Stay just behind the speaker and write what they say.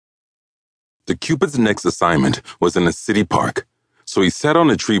The Cupid's next assignment was in a city park, so he sat on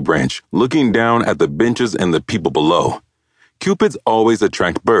a tree branch looking down at the benches and the people below. Cupids always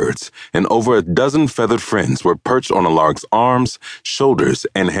attract birds, and over a dozen feathered friends were perched on Alareik's arms, shoulders,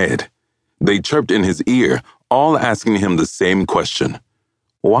 and head. They chirped in his ear, all asking him the same question.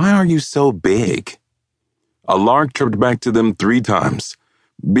 "Why are you so big?" Alareik chirped back to them 3 times.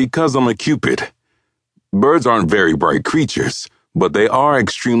 "Because I'm a Cupid." Birds aren't very bright creatures, but they are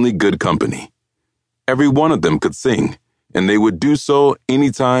extremely good company. Every one of them could sing, and they would do so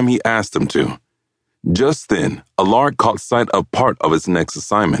anytime he asked them to. Just then, Alareik caught sight of part of his next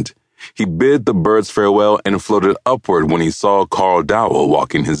assignment. He bid the birds farewell and floated upward when he saw Carl Dowell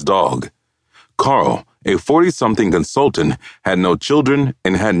walking his dog. Carl, a 40-something consultant, had no children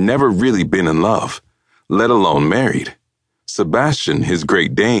and had never really been in love, let alone married. Sebastian, his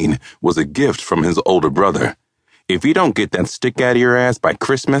Great Dane, was a gift from his older brother. "If you don't get that stick out of your ass by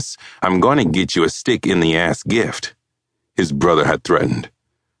Christmas, I'm going to get you a stick-in-the-ass gift," his brother had threatened.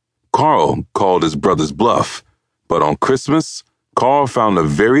 Carl called his brother's bluff, but on Christmas, Carl found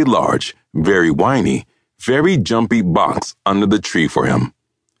a very large, very whiny, very jumpy box under the tree for him.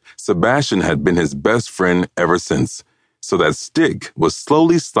 Sebastian had been his best friend ever since, so that stick was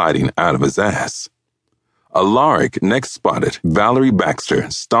slowly sliding out of his ass. Alareik next spotted Valerie Baxter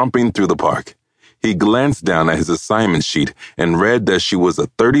stomping through the park. He glanced down at his assignment sheet and read that she was a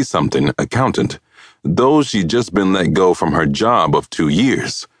 30-something accountant, though she'd just been let go from her job of 2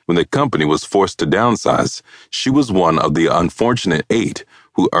 years. When the company was forced to downsize, she was one of the unfortunate 8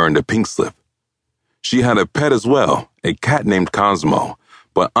 who earned a pink slip. She had a pet as well, a cat named Cosmo,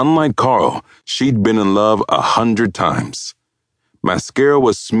 but unlike Carl, she'd been in love 100 times. Mascara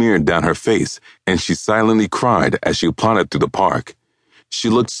was smeared down her face, and she silently cried as she plodded through the park. She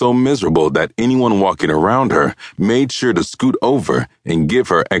looked so miserable that anyone walking around her made sure to scoot over and give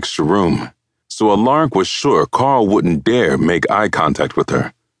her extra room. So Alareik was sure Carl wouldn't dare make eye contact with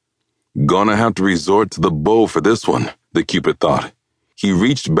her. "Gonna have to resort to the bow for this one," the Cupid thought. He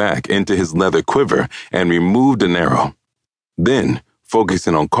reached back into his leather quiver and removed an arrow. Then,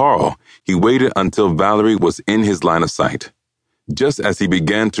 focusing on Carl, he waited until Valerie was in his line of sight. Just as he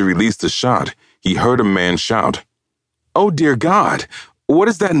began to release the shot, he heard a man shout, "Oh dear God, what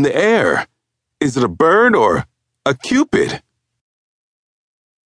is that in the air? Is it a bird or a Cupid?"